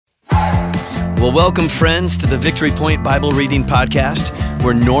Well, welcome, friends, to the Victory Point Bible Reading Podcast,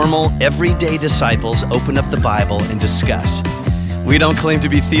 where normal, everyday disciples open up the Bible and discuss. We don't claim to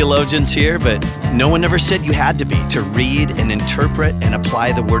be theologians here, but no one ever said you had to be to read and interpret and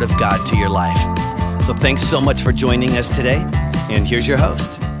apply the Word of God to your life. So thanks so much for joining us today, and here's your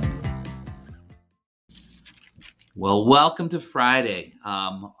host. Well, welcome to Friday.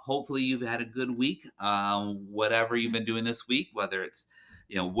 Hopefully you've had a good week, whatever you've been doing this week, whether it's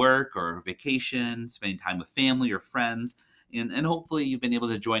work or vacation, spending time with family or friends, and hopefully you've been able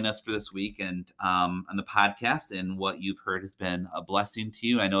to join us for this week and on the podcast, and what you've heard has been a blessing to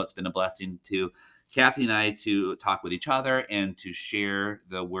you. I know it's been a blessing to Kathy and I to talk with each other and to share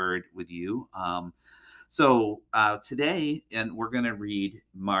the word with you. So today, and we're going to read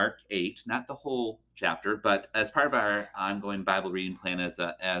Mark 8, not the whole chapter, but as part of our ongoing Bible reading plan as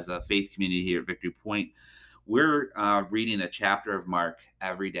a faith community here at Victory Point, we're reading a chapter of Mark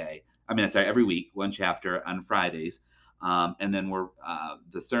every week, one chapter on Fridays. And then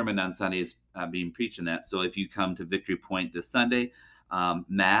the sermon on Sunday is being preached in that. So if you come to Victory Point this Sunday,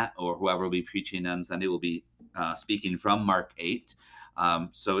 Matt or whoever will be preaching on Sunday will be speaking from Mark 8.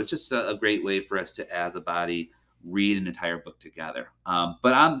 So it's just a great way for us to, as a body, read an entire book together.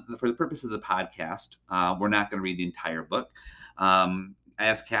 But for the purpose of the podcast, we're not going to read the entire book. I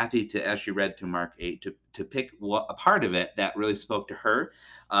asked Kathy to, as she read through Mark 8, to pick a part of it that really spoke to her.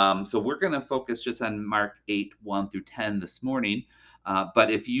 So we're going to focus just on Mark 8, 1 through 10 this morning. But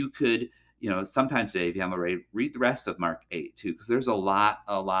if you could, sometime today, if you haven't already, read the rest of Mark 8 too, because there's a lot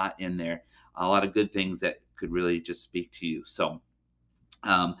in there, a lot of good things that could really just speak to you. So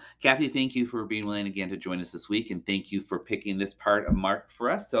Kathy, thank you for being willing again to join us this week, and thank you for picking this part of Mark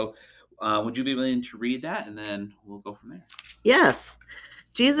for us. So would you be willing to read that, and then we'll go from there? Yes.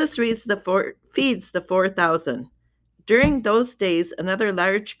 Jesus feeds the 4,000. During those days, another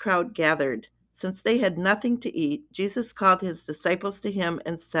large crowd gathered. Since they had nothing to eat, Jesus called his disciples to him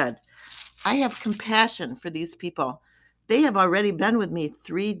and said, "I have compassion for these people. They have already been with me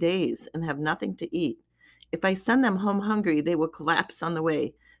 3 days and have nothing to eat. If I send them home hungry, they will collapse on the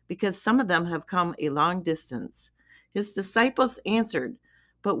way, because some of them have come a long distance." His disciples answered,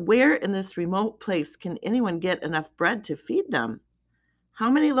 "But where in this remote place can anyone get enough bread to feed them?" "How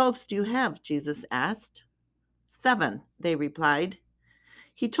many loaves do you have?" Jesus asked. 7, they replied.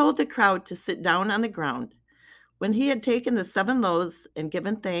 He told the crowd to sit down on the ground. When he had taken the 7 loaves and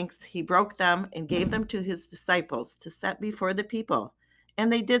given thanks, he broke them and gave them to his disciples to set before the people,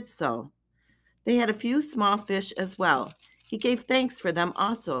 and they did so. They had a few small fish as well. He gave thanks for them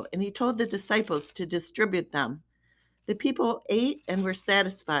also, and he told the disciples to distribute them. The people ate and were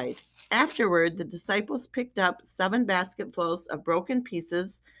satisfied. Afterward, the disciples picked up 7 basketfuls of broken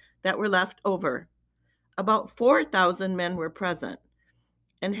pieces that were left over. About 4,000 men were present.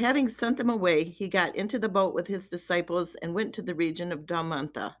 And having sent them away, he got into the boat with his disciples and went to the region of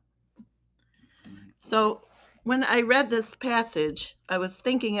Dalmanutha. So when I read this passage, I was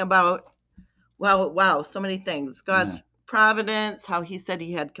thinking about, so many things. God's providence, how he said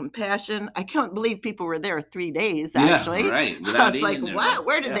he had compassion. I can't believe people were there 3 days, actually. Yeah, right. It's like, what?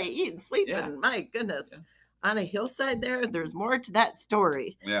 Where did they eat and sleep? Yeah. And my goodness. Yeah. On a hillside there's more to that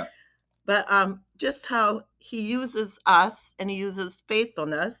story. Yeah. But just how he uses us, and he uses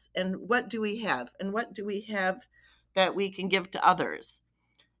faithfulness, and what do we have? And what do we have that we can give to others?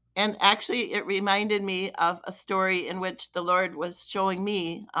 And actually, it reminded me of a story in which the Lord was showing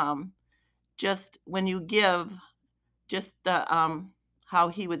me just when you give, just the how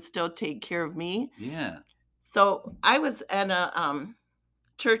he would still take care of me. Yeah. So I was at a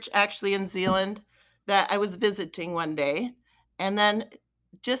church actually in Zeeland that I was visiting one day, and then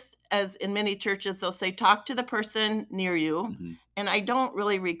just as in many churches, they'll say, talk to the person near you. Mm-hmm. And I don't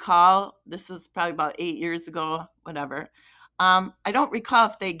really recall, this was probably about 8 years ago, whatever. I don't recall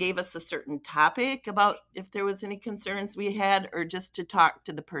if they gave us a certain topic about if there was any concerns we had, or just to talk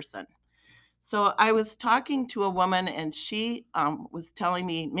to the person. So I was talking to a woman, and she was telling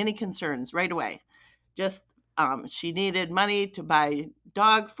me many concerns right away. Just she needed money to buy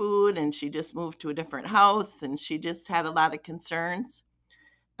dog food, and she just moved to a different house, and she just had a lot of concerns.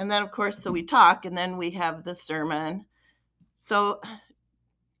 And then, of course, so we talk, and then we have the sermon. So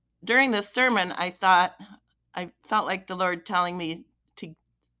during the sermon, I felt like the Lord telling me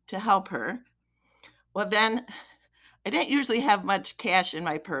to help her. Well, then I didn't usually have much cash in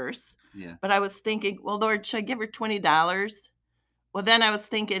my purse. Yeah. But I was thinking, well, Lord, should I give her $20? Well, then I was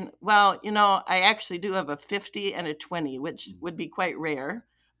thinking, well, I actually do have a 50 and a 20, which would be quite rare.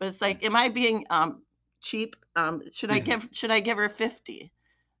 But it's like, am I being cheap? Should I give her 50?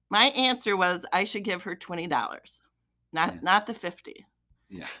 My answer was I should give her $20, not the 50.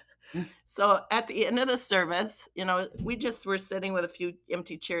 Yeah. So at the end of the service, we just were sitting with a few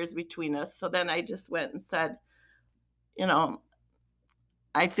empty chairs between us. So then I just went and said,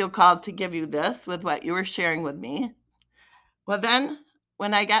 I feel called to give you this with what you were sharing with me. Well, then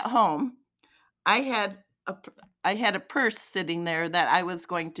when I got home, I had a purse sitting there that I was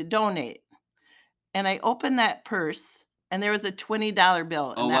going to donate. And I opened that purse, and there was a $20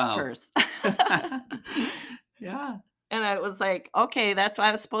 bill in Oh, that wow. purse. Yeah. And I was like, okay, that's why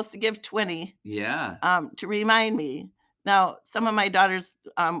I was supposed to give 20 Yeah. to remind me. Now, some of my daughters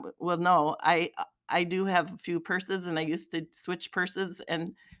will know I do have a few purses, and I used to switch purses,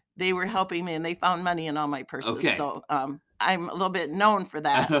 and they were helping me, and they found money in all my purses. Okay. So I'm a little bit known for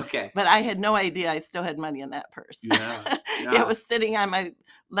that. Okay. But I had no idea I still had money in that purse. Yeah. Yeah. It was sitting on my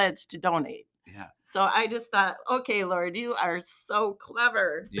ledge to donate. Yeah. So I just thought, okay, Lord, you are so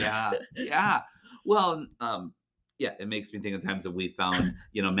clever. Yeah. Yeah. Well, yeah, it makes me think of times that we found,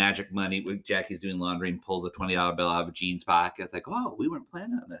 magic money. When Jackie's doing laundry and pulls a $20 bill out of a jeans pocket. It's like, oh, we weren't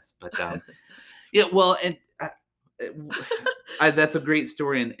planning on this. But yeah, well, and that's a great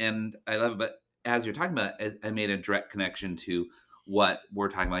story, and I love it. But as you're talking about, I made a direct connection to what we're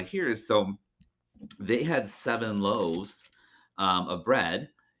talking about here. So they had 7 loaves of bread,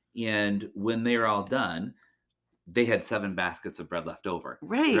 and when they were all done, they had 7 baskets of bread left over.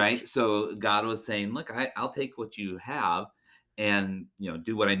 Right. So God was saying, look, I'll take what you have and,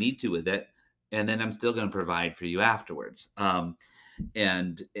 do what I need to with it. And then I'm still going to provide for you afterwards.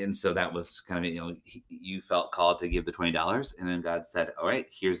 And so that was kind of, you felt called to give the $20. And then God said, all right,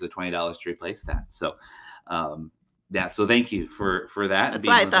 here's the $20 to replace that. So, yeah. So thank you for that. That's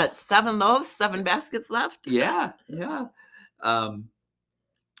why I thought 7 loaves, 7 baskets left. Yeah. Yeah.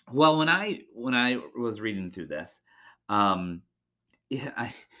 Well, when I was reading through this,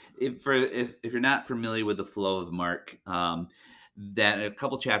 yeah, if you're not familiar with the flow of Mark, that a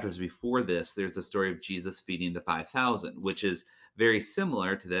couple chapters before this, there's a story of Jesus feeding the 5,000, which is very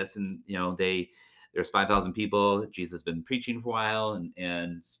similar to this. And there's 5,000 people. Jesus has been preaching for a while,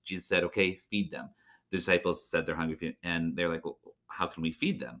 and Jesus said, "Okay, feed them." The disciples said they're hungry, and they're like, "Well, how can we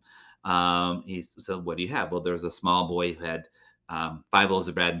feed them?" He said, "What do you have?" Well, there was a small boy who had 5 loaves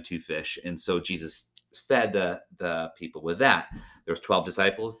of bread and 2 fish. And so Jesus fed the people with that. There was 12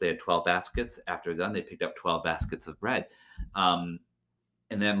 disciples. They had 12 baskets. After they're done, they picked up 12 baskets of bread. And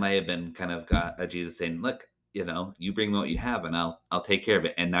that might have been kind of Jesus saying, look, you bring me what you have and I'll take care of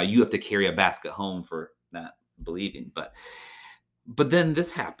it. And now you have to carry a basket home for not believing. But then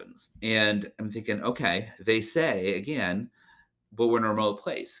this happens. And I'm thinking, okay, they say again, but we're in a remote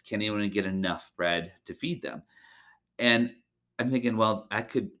place. Can anyone get enough bread to feed them? And I'm thinking, well, I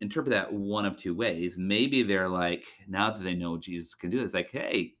could interpret that one of 2 ways. Maybe they're like, now that they know Jesus can do this, like,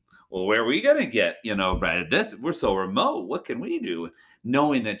 hey, well, where are we going to get, bread? We're so remote. What can we do?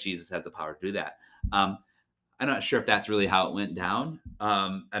 Knowing that Jesus has the power to do that. I'm not sure if that's really how it went down.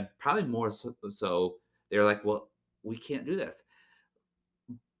 And probably more so they're like, well, we can't do this.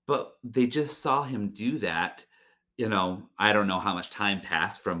 But they just saw him do that. I don't know how much time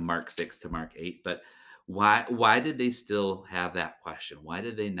passed from Mark 6 to Mark 8, but why did they still have that question? Why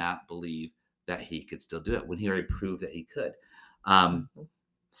did they not believe that he could still do it when he already proved that he could?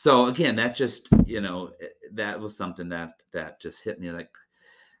 So again, that just, that was something that just hit me. Like,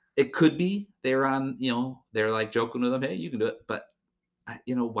 it could be they're on, they're like joking with them, hey, you can do it. But,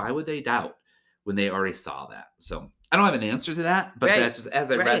 why would they doubt when they already saw that? So I don't have an answer to that, but that just,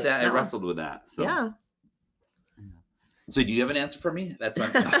 as I read that, I wrestled with that. So. Yeah. So do you have an ansst for me? That's why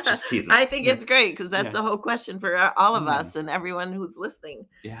I'm just teasing. I think it's great because that's the whole question for all of us and everyone who's listening.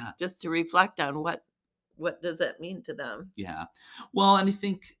 Yeah. Just to reflect on what does that mean to them? Yeah. Well, and I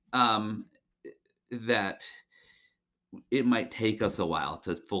think that it might take us a while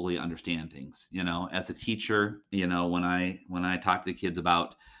to fully understand things. As a teacher, when I talk to the kids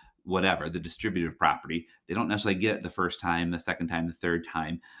about whatever, the distributive property, they don't necessarily get it the first time, the second time, the third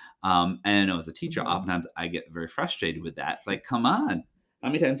time. And I know as a teacher, oftentimes I get very frustrated with that. It's like, come on, how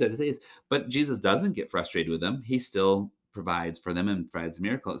many times do I have to say this? But Jesus doesn't get frustrated with them. He still provides for them and provides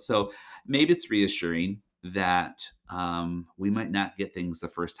miracles. So maybe it's reassuring that we might not get things the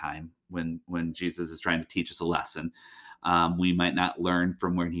first time when Jesus is trying to teach us a lesson. We might not learn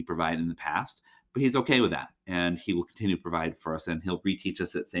from when he provided in the past, but he's okay with that. And he will continue to provide for us, and he'll reteach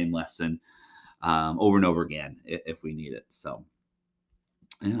us that same lesson over and over again if we need it. So,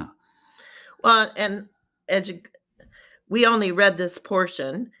 yeah. Well, and we only read this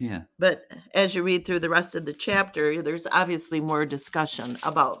portion. Yeah. But as you read through the rest of the chapter, there's obviously more discussion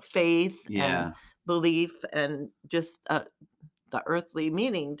about faith and belief and just the earthly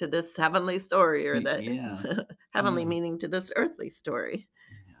meaning to this heavenly story, or the heavenly meaning to this earthly story.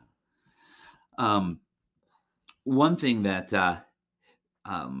 One thing that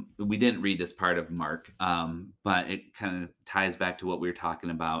we didn't read this part of Mark, but it kind of ties back to what we were talking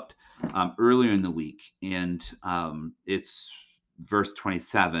about earlier in the week. And it's verse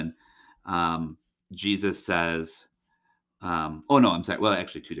 27. Jesus says, oh, no, I'm sorry. Well,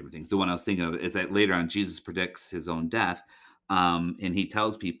 actually, two different things. The one I was thinking of is that later on, Jesus predicts his own death. And he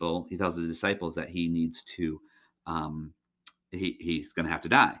tells the disciples that he needs to, he's going to have to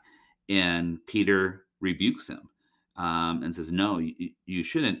die. And Peter rebukes him. And says, no, you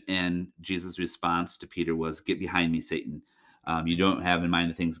shouldn't. And Jesus' response to Peter was, get behind me, Satan. You don't have in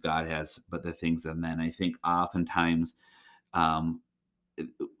mind the things God has, but the things of men. I think oftentimes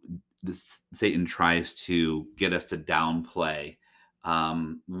Satan tries to get us to downplay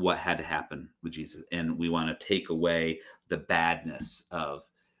what had to happen with Jesus. And we want to take away the badness of,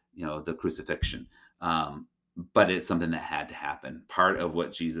 the crucifixion. But it's something that had to happen. Part of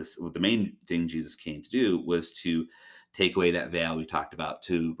the main thing Jesus came to do was to take away that veil we talked about,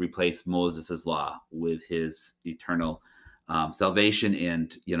 to replace Moses's law with his eternal salvation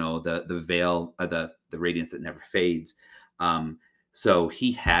and, the veil, the radiance that never fades. So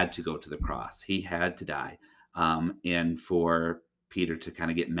he had to go to the cross. He had to die. And for Peter to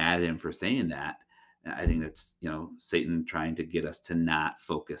kind of get mad at him for saying that, I think that's, Satan trying to get us to not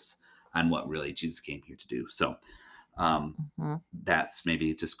focus on what really Jesus came here to do. So that's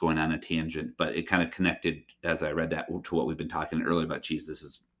maybe just going on a tangent, but it kind of connected as I read that to what we've been talking earlier about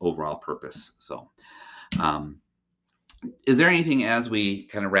Jesus's overall purpose. So is there anything as we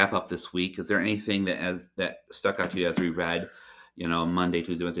kind of wrap up this week, is there anything that stuck out to you as we read, Monday,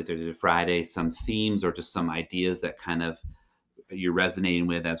 Tuesday, Wednesday, Thursday, Friday, some themes or just some ideas that kind of you're resonating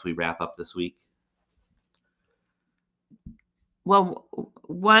with as we wrap up this week? Well,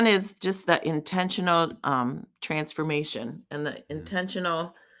 one is just the intentional transformation and the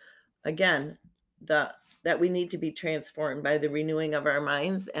intentional, again, that we need to be transformed by the renewing of our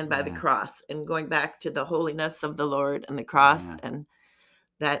minds and by the cross, and going back to the holiness of the Lord and the cross, and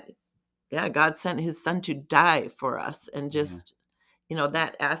that, God sent his son to die for us, and just,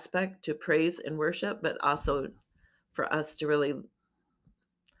 that aspect to praise and worship, but also for us to really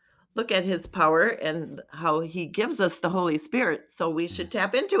look at his power and how he gives us the Holy Spirit. So we should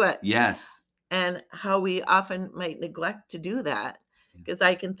tap into it. Yes. And how we often might neglect to do that. Because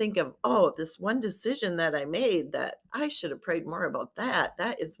I can think of, this one decision that I made that I should have prayed more about that.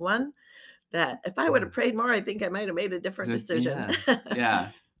 That is one that if I would have prayed more, I think I might have made a different decision.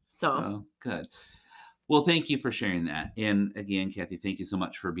 Yeah. So good. Well, thank you for sharing that. And again, Kathy, thank you so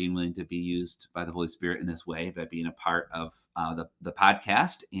much for being willing to be used by the Holy Spirit in this way, by being a part of the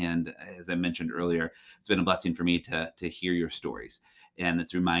podcast. And as I mentioned earlier, it's been a blessing for me to hear your stories. And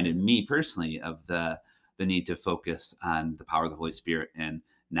it's reminded me personally of the need to focus on the power of the Holy Spirit and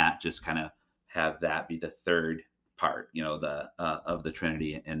not just kind of have that be the third part, of the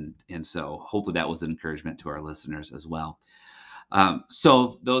Trinity. And so hopefully that was an encouragement to our listeners as well.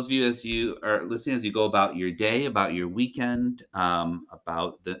 So those of you, as you are listening, as you go about your day, about your weekend,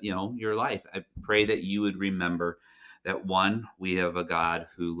 about your life, I pray that you would remember that, one, we have a God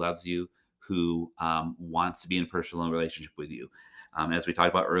who loves you, who wants to be in a personal relationship with you. As we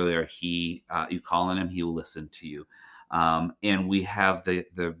talked about earlier, you call on him, he will listen to you. And we have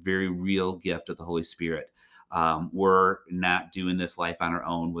the very real gift of the Holy Spirit. We're not doing this life on our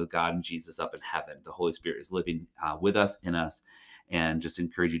own with God and Jesus up in heaven. The Holy Spirit is living with us, in us, and just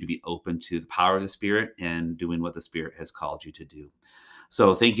encourage you to be open to the power of the Spirit and doing what the Spirit has called you to do.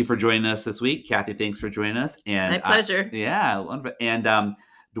 So thank you for joining us this week. Kathy, thanks for joining us. And my pleasure. Wonderful. And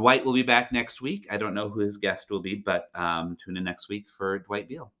Dwight will be back next week. I don't know who his guest will be, but tune in next week for Dwight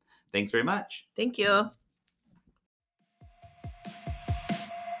Beal. Thanks very much. Thank you.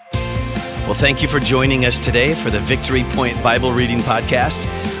 Well, thank you for joining us today for the Victory Point Bible Reading Podcast.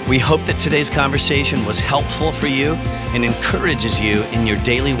 We hope that today's conversation was helpful for you and encourages you in your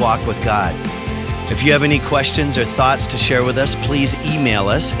daily walk with God. If you have any questions or thoughts to share with us, please email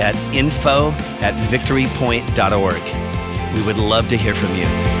us at info@victorypoint.org. We would love to hear from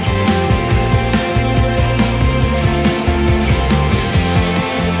you.